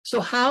So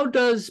how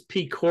does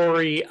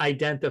PCORI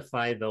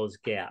identify those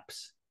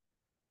gaps?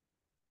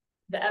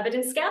 The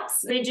evidence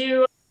gaps, we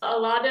do a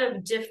lot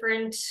of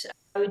different,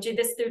 we do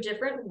this through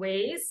different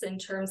ways in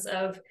terms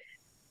of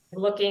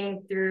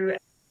looking through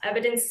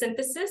evidence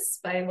synthesis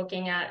by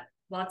looking at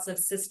lots of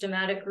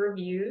systematic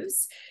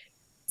reviews,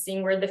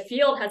 seeing where the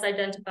field has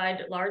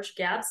identified large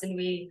gaps, and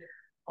we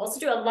also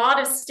do a lot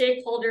of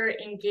stakeholder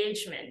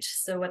engagement.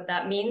 So what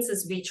that means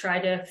is we try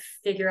to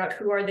figure out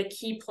who are the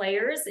key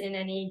players in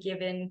any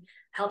given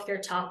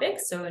healthcare topic.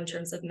 So in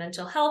terms of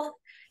mental health,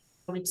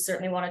 we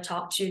certainly want to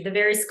talk to the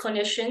various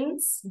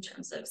clinicians in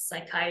terms of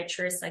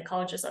psychiatrists,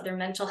 psychologists, other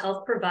mental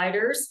health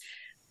providers,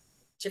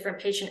 different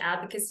patient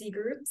advocacy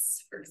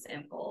groups, for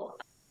example,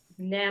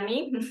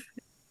 NAMI,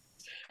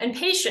 and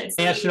patients.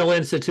 National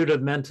Institute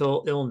of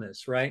Mental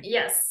Illness, right?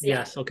 Yes.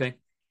 Yes. Yeah. Okay.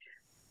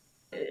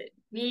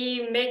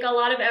 We make a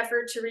lot of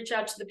effort to reach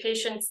out to the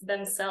patients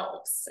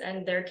themselves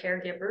and their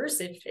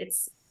caregivers. If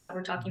it's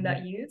we're talking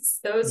about youths,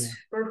 those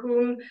for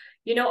whom,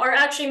 are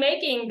actually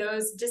making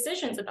those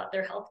decisions about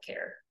their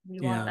healthcare. We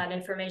want that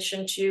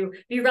information to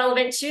be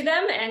relevant to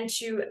them and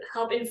to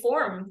help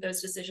inform those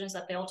decisions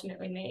that they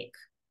ultimately make.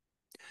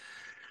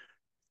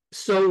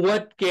 So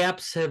what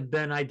gaps have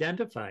been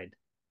identified?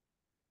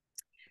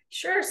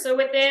 Sure. So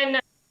within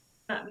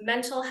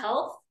mental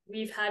health,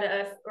 we've had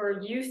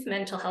or youth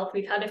mental health,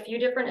 we've had a few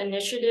different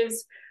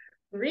initiatives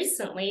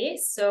recently.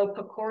 So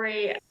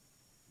PCORI,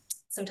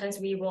 sometimes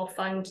we will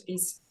fund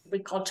these, we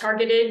call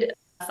targeted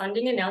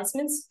funding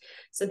announcements.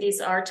 So these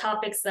are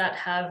topics that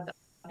have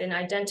been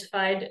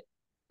identified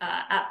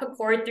at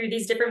PCORI through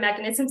these different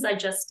mechanisms I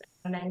just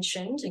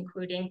mentioned,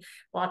 including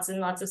lots and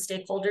lots of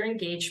stakeholder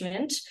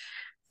engagement.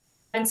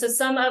 And so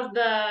some of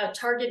the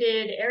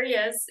targeted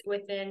areas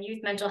within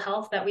youth mental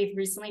health that we've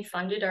recently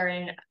funded are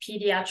in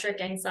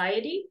pediatric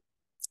anxiety,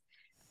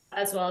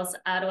 as well as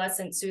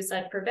adolescent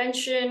suicide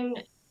prevention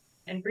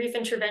and brief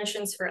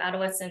interventions for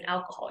adolescent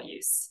alcohol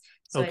use.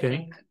 So I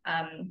think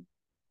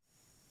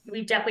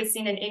we've definitely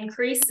seen an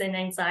increase in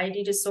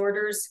anxiety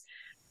disorders.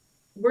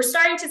 We're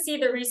starting to see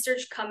the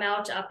research come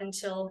out up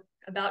until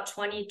about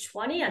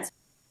 2020.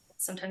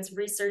 Sometimes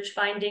research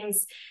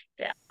findings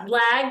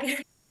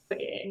lag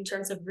in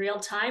terms of real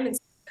time. And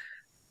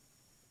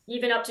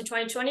even up to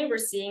 2020, we're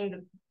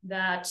seeing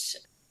that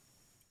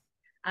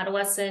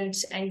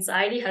adolescent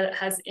anxiety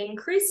has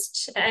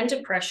increased, and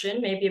depression,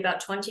 maybe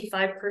about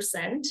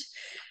 25%.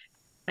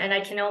 And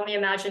I can only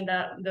imagine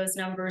that those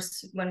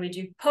numbers, when we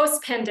do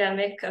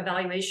post-pandemic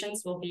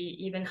evaluations, will be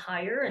even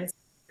higher. And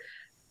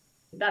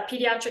that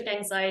pediatric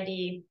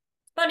anxiety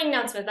funding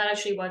announcement, that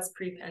actually was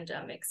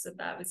pre-pandemic. So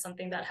that was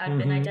something that had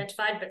been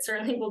identified, but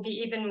certainly will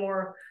be even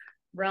more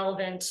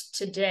relevant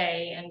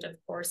today. And of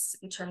course,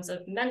 in terms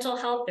of mental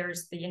health,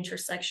 there's the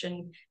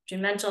intersection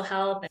between mental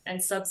health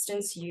and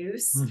substance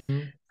use.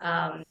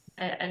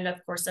 And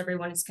of course,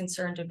 everyone is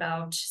concerned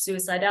about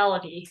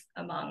suicidality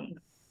among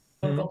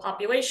local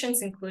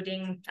populations,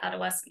 including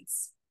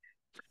adolescents.